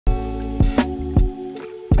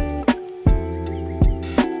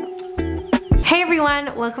Hey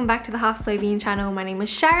everyone, welcome back to the Half Soybean channel. My name is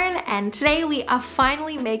Sharon and today we are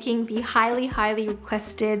finally making the highly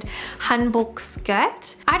requested hanbok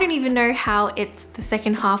skirt. I don't even know how it's the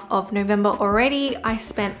second half of November already. I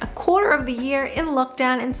spent a quarter of the year in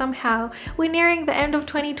lockdown and somehow we're nearing the end of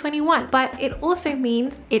 2021. But it also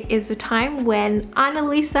means it is a time when Ana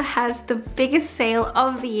Luisa has the biggest sale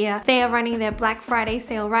of the year. They are running their Black Friday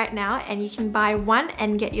sale right now and you can buy one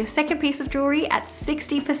and get your second piece of jewelry at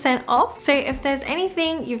 60% off. So if there's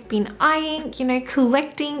anything you've been eyeing,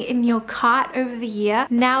 collecting in your cart over the year,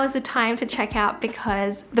 now is the time to check out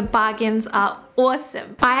because the bargains are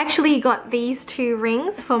awesome. I actually got these two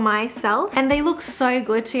rings for myself and they look so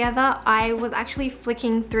good together. I was actually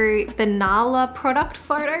flicking through the Nala product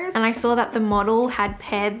photos and I saw that the model had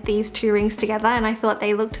paired these two rings together and I thought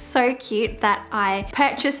they looked so cute that I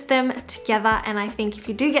purchased them together. And I think if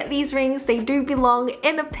you do get these rings, they do belong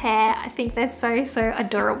in a pair. I think they're so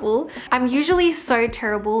adorable. I'm usually so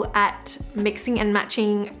terrible at mixing and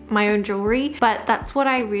matching my own jewelry, but that's what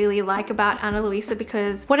I really like about Ana Luisa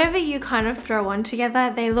because whatever you kind of throw on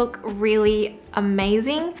together, they look really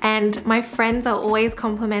amazing. And my friends are always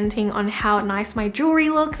complimenting on how nice my jewelry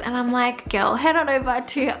looks and I'm like, girl, head on over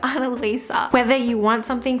to Ana Luisa. Whether you want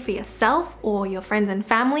something for yourself or your friends and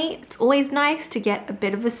family, it's always nice to get a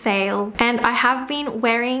bit of a sale. And I have been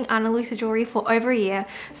wearing Ana Luisa jewelry for over a year,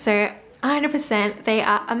 so 100% they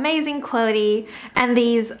are amazing quality. And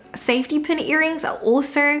these safety pin earrings are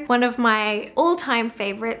also one of my all-time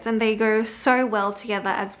favorites and they go so well together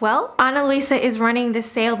as well. Ana Luisa is running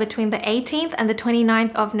this sale between the 18th and the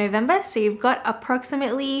 29th of November, so you've got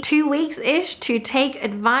approximately 2 weeks-ish to take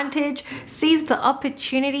advantage, seize the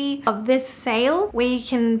opportunity of this sale where you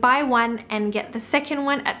can buy one and get the second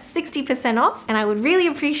one at 60% off. And I would really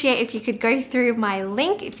appreciate if you could go through my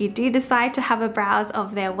link if you do decide to have a browse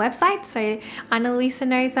of their website, so Ana Luisa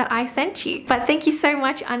knows that I sent you. But thank you so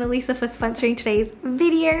much, Ana Luisa, for sponsoring today's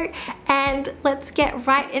video, and let's get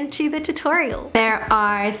right into the tutorial. There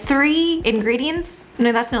are 3 ingredients.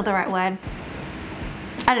 No, that's not the right word.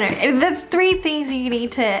 I don't know. There's 3 things you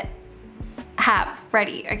need to have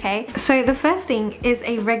ready, okay? So the first thing is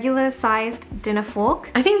a regular sized dinner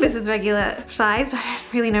fork. I think this is regular sized. I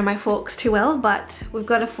don't really know my forks too well, but we've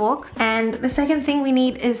got a fork. And the second thing we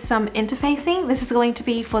need is some interfacing. This is going to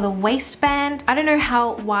be for the waistband. I don't know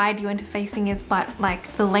how wide your interfacing is, but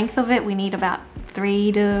like the length of it, we need about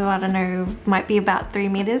 3 to, I don't know, might be about 3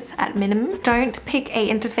 meters at minimum. Don't pick a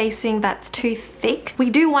interfacing that's too thick.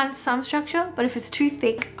 We do want some structure, but if it's too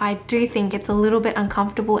thick, I do think it's a little bit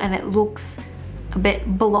uncomfortable and it looks a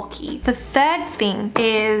bit blocky. The third thing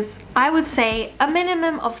is, I would say a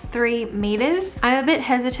minimum of 3 meters. I'm a bit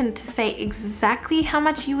hesitant to say exactly how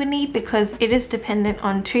much you would need because it is dependent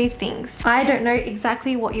on 2 things. I don't know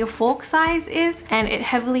exactly what your fork size is and it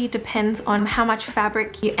heavily depends on how much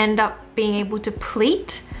fabric you end up being able to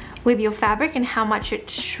pleat with your fabric and how much it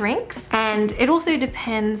shrinks, and it also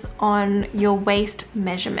depends on your waist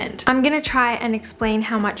measurement. I'm gonna try and explain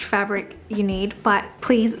how much fabric you need, but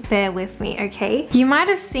please bear with me, okay? You might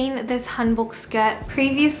have seen this hanbok skirt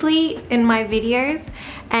previously in my videos,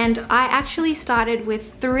 and I actually started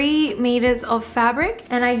with 3 meters of fabric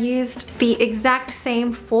and I used the exact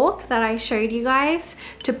same fork that I showed you guys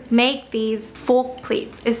to make these fork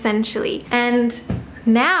pleats essentially. And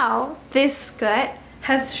now this skirt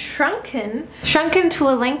has shrunken to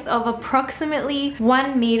a length of approximately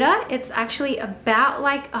 1 meter. It's actually about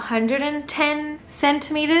like 110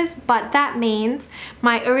 centimeters, but that means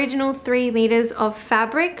my original 3 meters of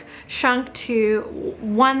fabric shrunk to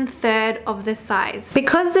 1/3 of the size.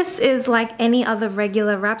 Because this is like any other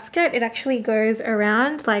regular wrap skirt, it actually goes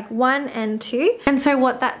around like 1 and 2. And so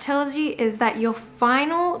what that tells you is that your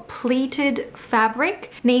final pleated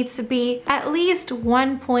fabric needs to be at least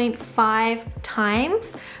 1.5 times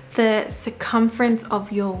the circumference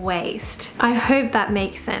of your waist. I hope that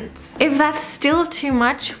makes sense. If that's still too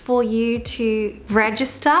much for you to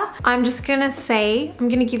register, I'm just gonna say, I'm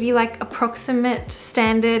gonna give you like approximate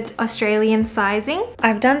standard Australian sizing.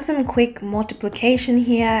 I've done some quick multiplication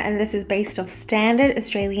here and this is based off standard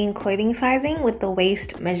Australian clothing sizing with the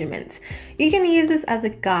waist measurements. You can use this as a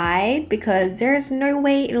guide because there's no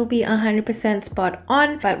way it'll be 100% spot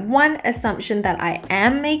on, but one assumption that I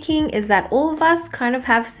am making is that all of us kind of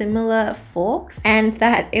have similar forks, and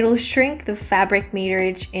that it'll shrink the fabric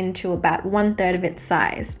meterage into about 1/3 of its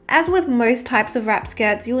size. As with most types of wrap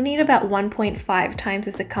skirts, you'll need about 1.5 times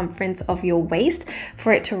the circumference of your waist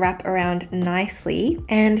for it to wrap around nicely.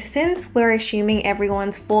 And since we're assuming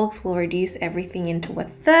everyone's forks will reduce everything into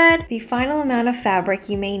 1/3, the final amount of fabric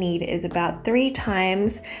you may need is about 3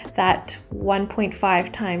 times that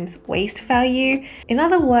 1.5 times waist value. In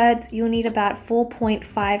other words, you'll need about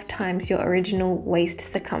 4.5 times your original waist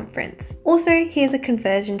circumference. Also, here's a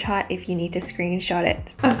conversion chart if you need to screenshot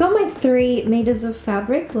it. I've got my 3 meters of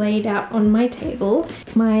fabric laid out on my table.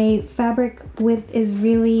 My fabric width is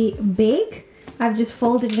really big. I've just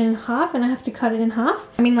folded it in half and I have to cut it in half.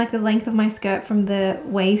 I mean, like the length of my skirt from the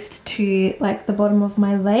waist to like the bottom of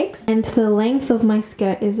my legs. And the length of my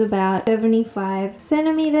skirt is about 75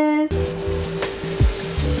 centimeters.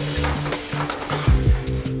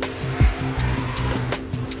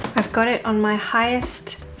 I've got it on my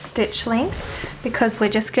highest stitch length because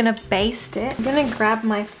we're just gonna baste it. I'm gonna grab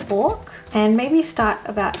my fork and maybe start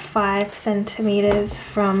about 5 centimeters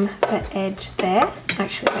from the edge there.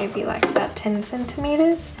 Actually, maybe like about 10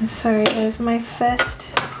 centimeters. And so there's my first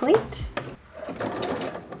pleat.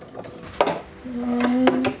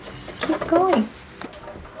 And just keep going.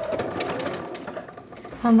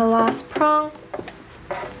 On the last prong,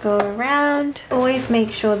 go around. Always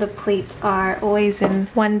make sure the pleats are always in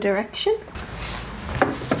one direction.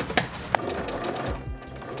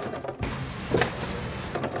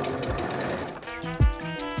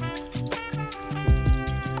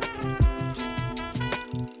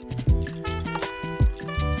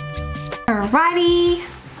 Alrighty,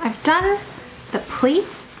 I've done the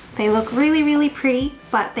pleats. They look really, really pretty,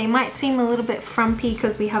 but they might seem a little bit frumpy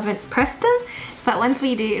because we haven't pressed them. But once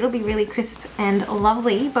we do, it'll be really crisp and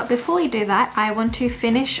lovely. But before we do that, I want to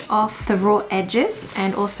finish off the raw edges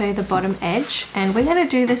and also the bottom edge. And we're gonna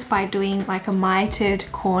do this by doing like a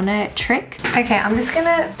mitered corner trick. Okay, I'm just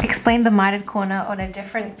gonna explain the mitered corner on a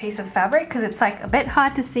different piece of fabric because it's like a bit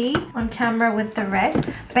hard to see on camera with the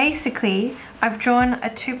red. Basically, I've drawn a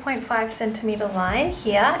 2.5 centimeter line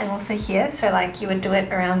here and also here. So like you would do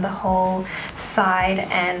it around the whole side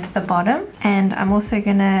and the bottom. And I'm also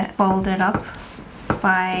gonna fold it up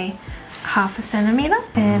by 1/2 centimeter,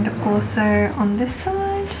 and also on this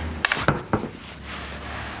side.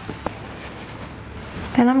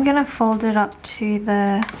 Then I'm gonna fold it up to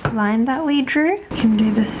the line that we drew. You can do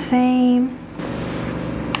the same.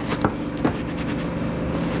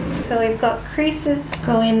 So we've got creases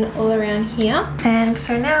going all around here, and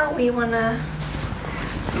so now we wanna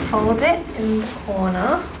fold it in the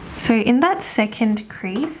corner. So in that second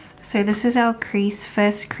crease, so this is our crease,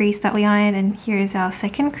 first crease that we ironed, and here is our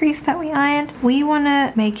second crease that we ironed. We want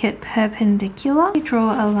to make it perpendicular. We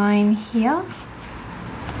draw a line here,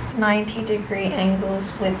 90-degree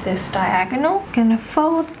angles with this diagonal. I'm gonna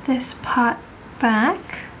fold this part back.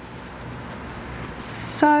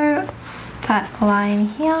 So that line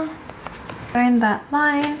here, on that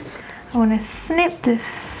line, I want to snip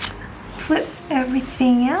this, flip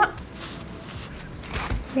everything out.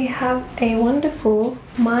 We have a wonderful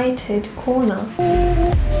mitered corner.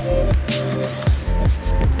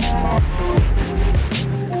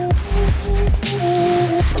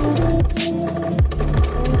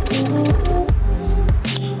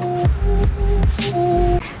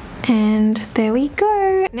 And there we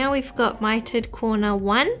go. Now we've got mitered corner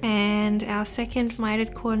 1 and our second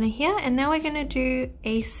mitered corner here. And now we're gonna do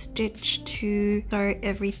a stitch to sew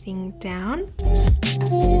everything down.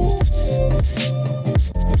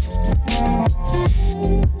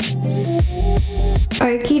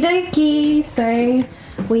 Okie dokie, so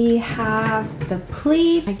we have the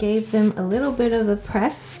pleat. I gave them a little bit of a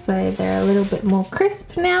press so they're a little bit more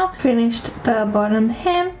crisp now. Finished the bottom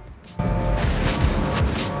hem.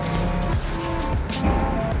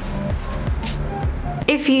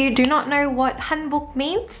 If you do not know what hanbok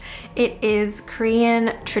means, it is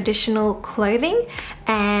Korean traditional clothing,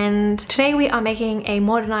 and today we are making a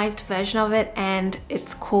modernized version of it, and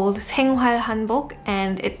it's called 생활한복,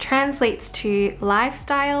 and it translates to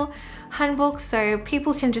lifestyle hanbok, so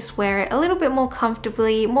people can just wear it a little bit more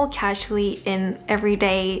comfortably, more casually in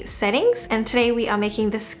everyday settings. And today we are making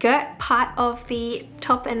the skirt part of the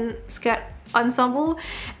top and skirt ensemble,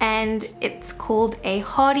 and it's called a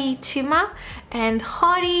허리치마, and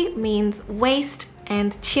허리 means waist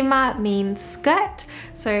and chima means skirt,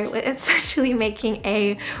 so we're essentially making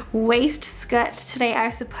a waist skirt today, I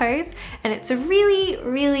suppose. And it's a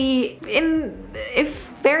really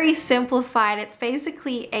if very simplified, it's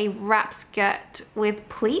basically a wrap skirt with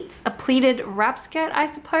pleats, a pleated wrap skirt, I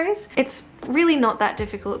suppose. It's really not that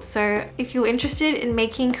difficult. So if you're interested in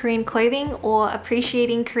making Korean clothing or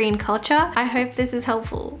appreciating Korean culture, I hope this is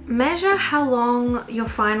helpful. Measure how long your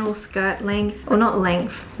final skirt length, or not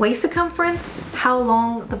length, waist circumference, how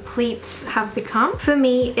long the pleats have become. For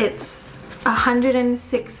me, it's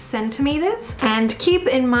 106 centimeters, and keep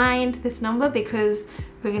in mind this number because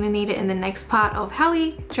we're gonna need it in the next part of how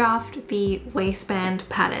we draft the waistband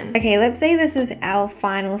pattern. Okay, let's say this is our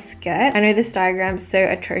final skirt. I know this diagram is so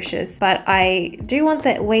atrocious, but I do want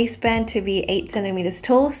the waistband to be 8 centimeters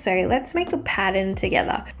tall, so let's make a pattern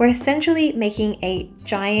together. We're essentially making a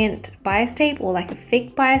giant bias tape, or like a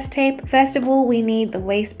thick bias tape. First of all, we need the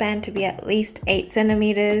waistband to be at least 8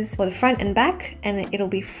 centimeters for the front and back, and it'll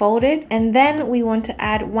be folded. And then we want to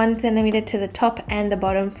add 1 centimeter to the top and the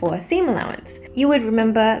bottom for a seam allowance. You would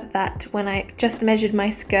remember that when I just measured my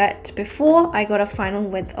skirt before, I got a final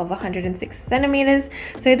width of 106 centimeters.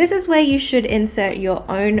 So this is where you should insert your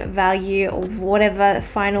own value of whatever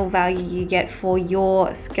final value you get for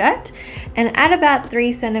your skirt, and add about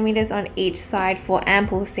 3 centimeters on each side for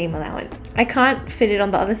ample seam allowance. I can't fit it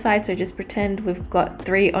on the other side, so just pretend we've got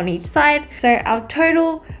 3 on each side. So our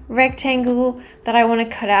total rectangle that I want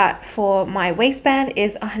to cut out for my waistband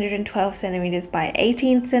is 112 centimeters by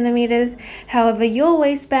 18 centimeters. However, your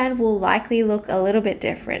waistband will likely look a little bit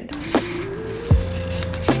different.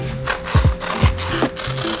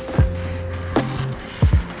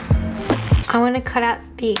 I want to cut out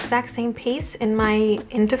the exact same piece in my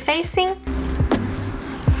interfacing.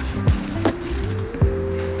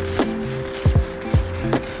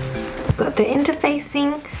 Got the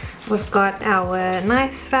interfacing. We've got our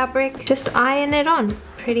nice fabric. Just iron it on,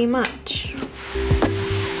 pretty much.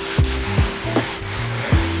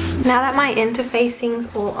 Now that my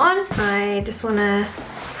interfacing's all on, I just want to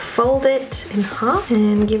fold it in half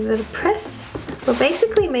and give it a press. We're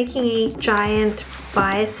basically making a giant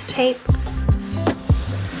bias tape.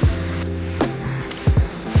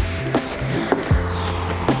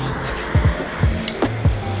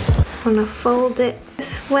 I'm gonna fold it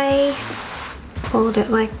this way. Fold it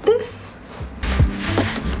like this.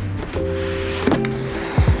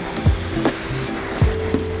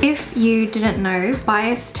 If you didn't know,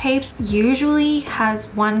 bias tape usually has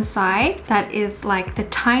one side that is like the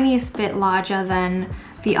tiniest bit larger than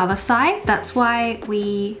the other side. That's why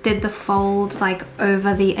we did the fold like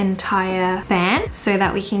over the entire band, so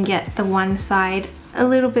that we can get the one side a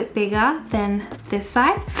little bit bigger than this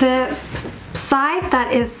side. The side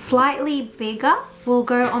that is slightly bigger will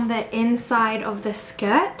go on the inside of the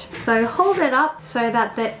skirt. So hold it up so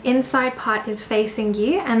that the inside part is facing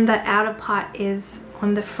you and the outer part is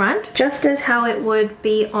on the front, just as how it would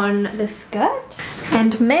be on the skirt.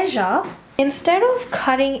 And measure. Instead of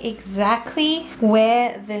cutting exactly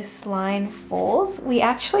where this line falls, we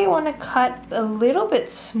actually want to cut a little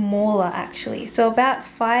bit smaller actually. So about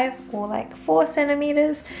 5 or like 4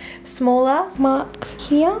 centimeters smaller. Mark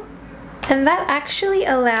here. And that actually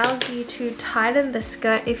allows you to tighten the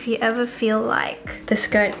skirt if you ever feel like the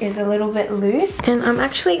skirt is a little bit loose. And I'm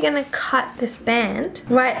actually gonna cut this band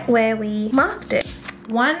right where we marked it.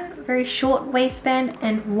 One very short waistband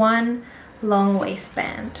and one long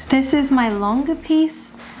waistband. This is my longer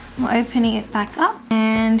piece. I'm opening it back up.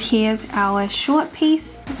 And here's our short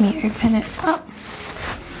piece. Let me open it up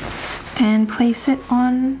and place it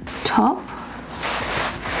on top.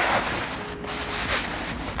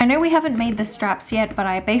 I know we haven't made the straps yet, but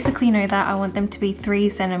I basically know that I want them to be 3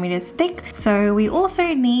 centimeters thick. So we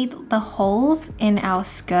also need the holes in our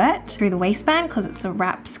skirt through the waistband, because it's a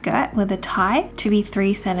wrap skirt with a tie, to be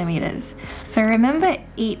 3 centimeters. So remember,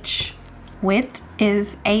 each width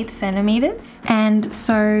is 8 centimeters. And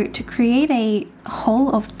so to create a hole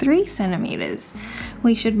of 3 centimeters,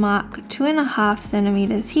 we should mark 2.5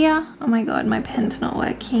 centimeters here. Oh my god, my pen's not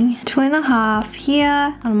working. 2.5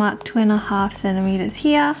 here. I'll mark 2.5 centimeters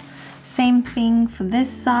here. Same thing for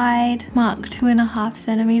this side. Mark 2.5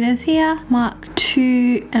 centimeters here. Mark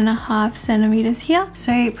 2.5 centimeters here.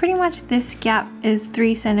 So pretty much this gap is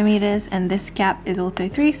 3 centimeters and this gap is also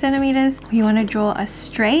 3 centimeters. We want to draw a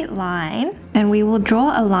straight line, and we will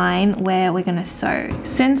draw a line where we're going to sew.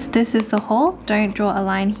 Since this is the hole, don't draw a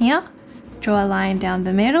line here. Draw a line down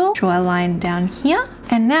the middle, draw a line down here.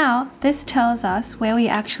 And now this tells us where we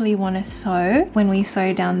actually want to sew when we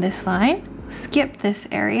sew down this line. Skip this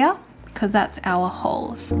area because that's our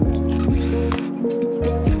holes.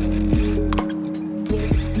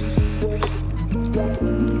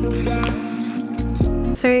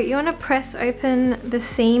 So you want to press open the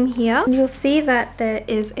seam here. You'll see that there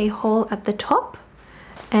is a hole at the top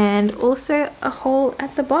and also a hole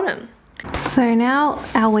at the bottom. So now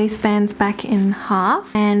our waistband's back in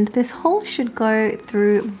half, and this hole should go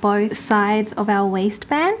through both sides of our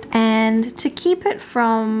waistband. And to keep it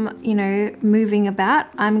from, you know, moving about,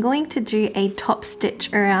 I'm going to do a top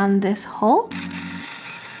stitch around this hole.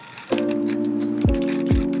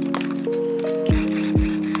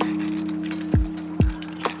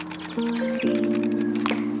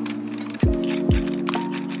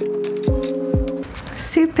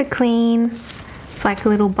 Super clean. It's like a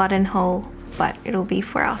little buttonhole, but it'll be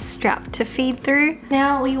for our strap to feed through.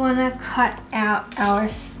 Now we want to cut out our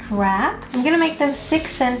strap. I'm gonna make them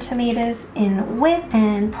 6 centimeters in width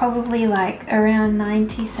and probably like around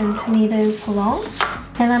 90 centimeters long.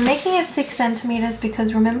 And I'm making it 6 centimeters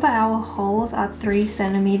because remember our holes are 3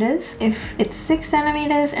 centimeters. If it's 6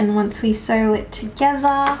 centimeters and once we sew it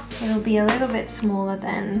together, it'll be a little bit smaller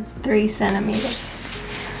than 3 centimeters.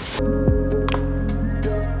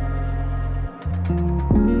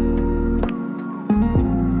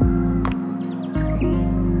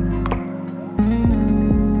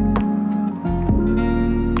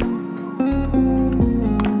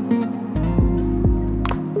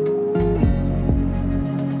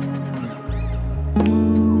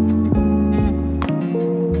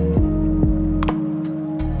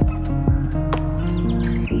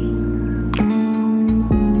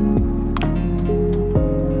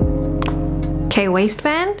 Okay,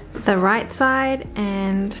 waistband, the right side,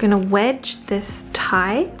 and I'm gonna wedge this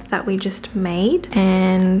tie that we just made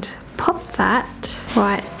and pop that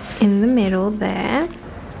right in the middle there.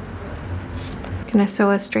 Gonna sew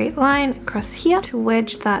a straight line across here to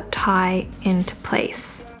wedge that tie into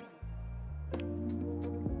place.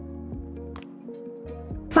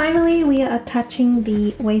 Finally, we are attaching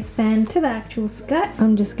the waistband to the actual skirt.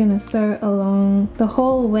 I'm just gonna sew along the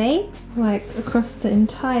whole way, like across the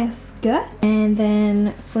entire skirt, and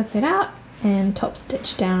then flip it out and top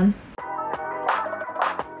stitch down.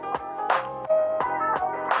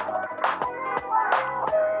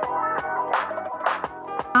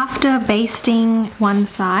 After basting one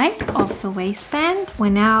side of the waistband, we're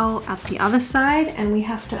now at the other side and we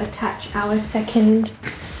have to attach our second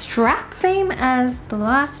strap. Same as the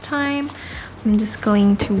last time, I'm just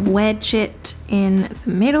going to wedge it in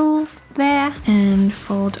the middle there and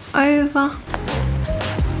fold over.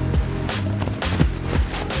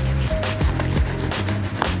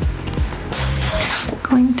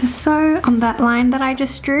 Going to sew on that line that I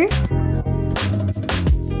just drew.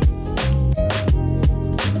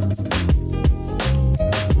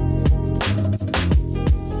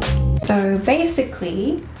 So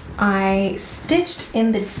basically, I stitched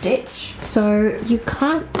in the ditch, so you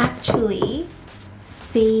can't actually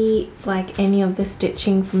see like any of the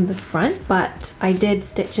stitching from the front, but I did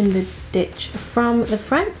stitch in the ditch from the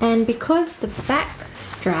front. And because the back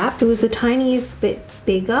strap, it was the tiniest bit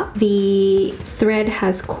bigger, the thread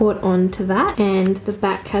has caught on to that and the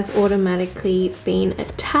back has automatically been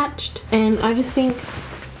attached, and I just think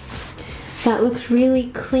that looks really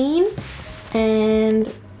clean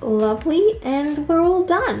and lovely, and we're all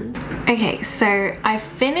done. Okay, so I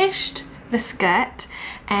finished the skirt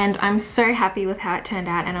and I'm so happy with how it turned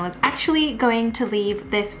out, and I was actually going to leave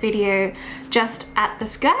this video just at the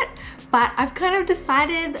skirt, but I've kind of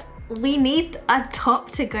decided we need a top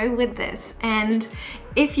to go with this. And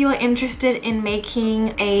if you're interested in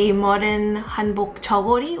making a modern hanbok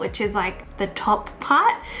co-ord, which is like the top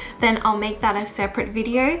part, then I'll make that a separate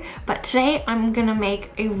video. But today I'm gonna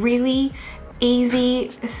make a really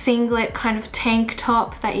easy singlet kind of tank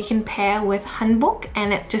top that you can pair with hanbok,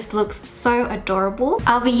 and it just looks so adorable.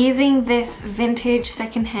 I'll be using this vintage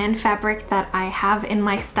secondhand fabric that I have in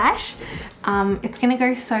my stash. It's gonna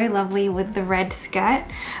go so lovely with the red skirt,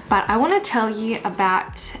 but I want to tell you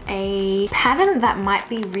about a pattern that might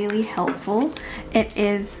be really helpful. It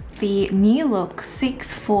is the New Look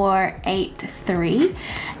 6483,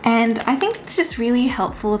 and I think it's just really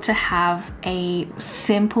helpful to have a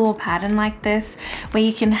simple pattern like this where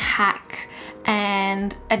you can hack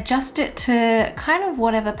and adjust it to kind of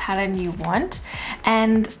whatever pattern you want.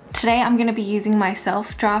 And today I'm going to be using my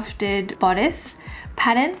self-drafted bodice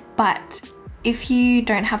pattern, but if you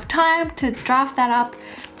don't have time to draft that up,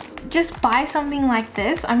 just buy something like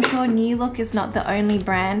this. I'm sure New Look is not the only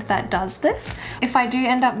brand that does this. If I do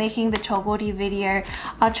end up making the co-ord video,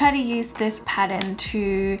 I'll try to use this pattern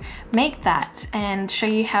to make that and show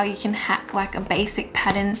you how you can hack like a basic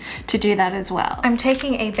pattern to do that as well. I'm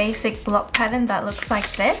taking a basic block pattern that looks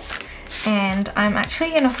like this, and I'm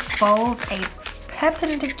actually gonna fold a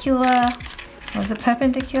perpendicular,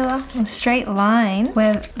 a straight line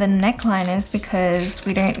where the neckline is, because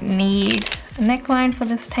we don't need a neckline for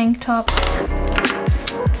this tank top.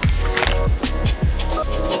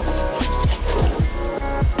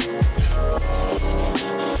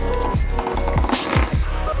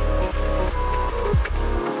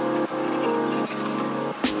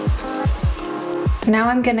 Now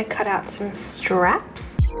I'm gonna cut out some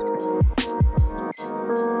straps.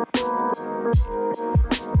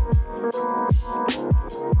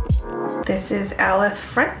 This is our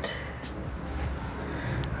front.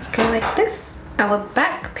 Go like this. Our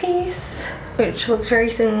back piece, which looks very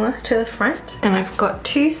similar to the front. And I've got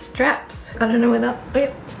two straps. I don't know whether,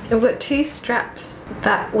 yep. I've got two straps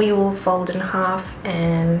that we will fold in half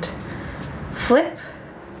and flip.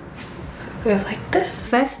 So it goes like this.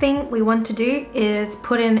 First thing we want to do is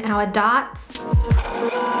put in our darts.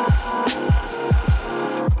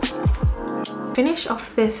 Finish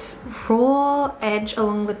off this raw edge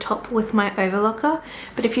along the top with my overlocker,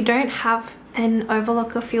 but if you don't have an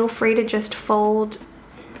overlocker, feel free to just fold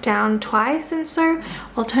down twice and sew.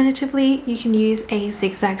 Alternatively, you can use a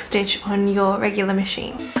zigzag stitch on your regular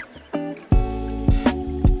machine.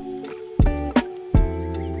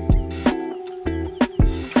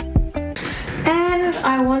 And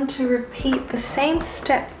I want to repeat the same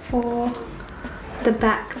step for the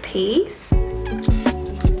back piece.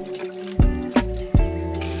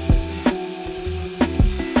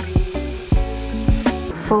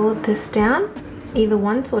 Fold this down either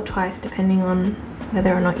once or twice depending on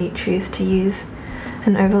whether or not you choose to use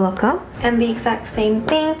an overlocker. And the exact same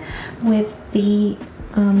thing with the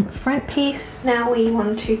front piece. Now we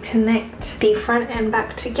want to connect the front and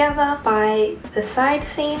back together by the side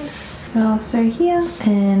seams. So I'll sew here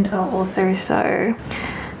and I'll also sew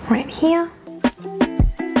right here.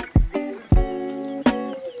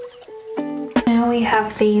 Now we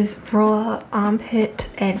have these raw armpit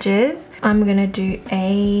edges. I'm gonna do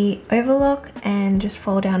a overlock and just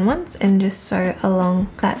fold down once and just sew along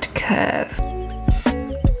that curve.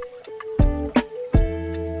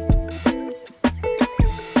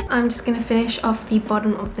 I'm just gonna finish off the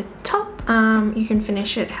bottom of the top. You can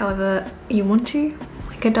finish it however you want to,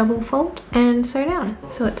 like a double fold, and sew down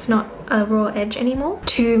so it's not a raw edge anymore.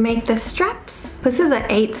 To make the straps, this is an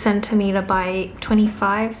 8 centimeter by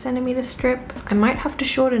 25 centimeter strip. I might have to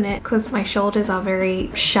shorten it because my shoulders are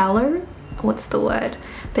very shallow. What's the word?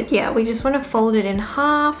 But yeah, we just want to fold it in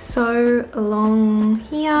half, sew along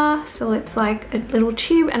here so it's like a little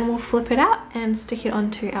tube, and we'll flip it out and stick it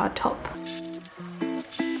onto our top.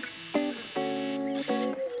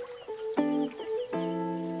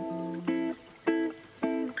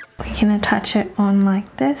 We can attach it on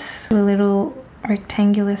like this, a little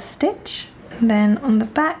rectangular stitch, and then on the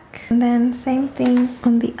back, and then same thing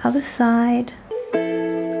on the other side.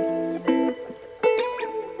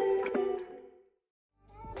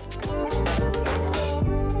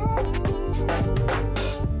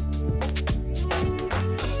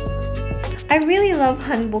 I really love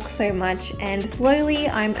hanbok so much, and slowly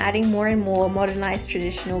I'm adding more and more modernized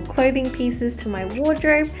traditional clothing pieces to my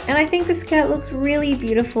wardrobe, and I think the skirt looks really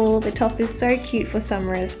beautiful. The top is so cute for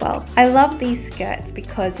summer as well. I love these skirts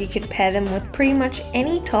because you could pair them with pretty much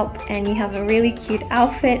any top and you have a really cute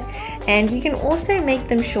outfit, and you can also make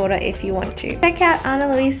them shorter if you want to. Check out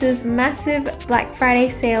Ana Luisa's massive Black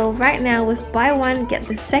Friday sale right now with buy one get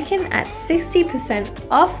the second at 60%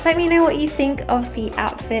 off. Let me know what you think of the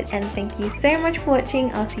outfit, and thank you so much for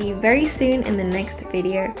watching. I'll see you very soon in the next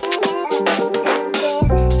video.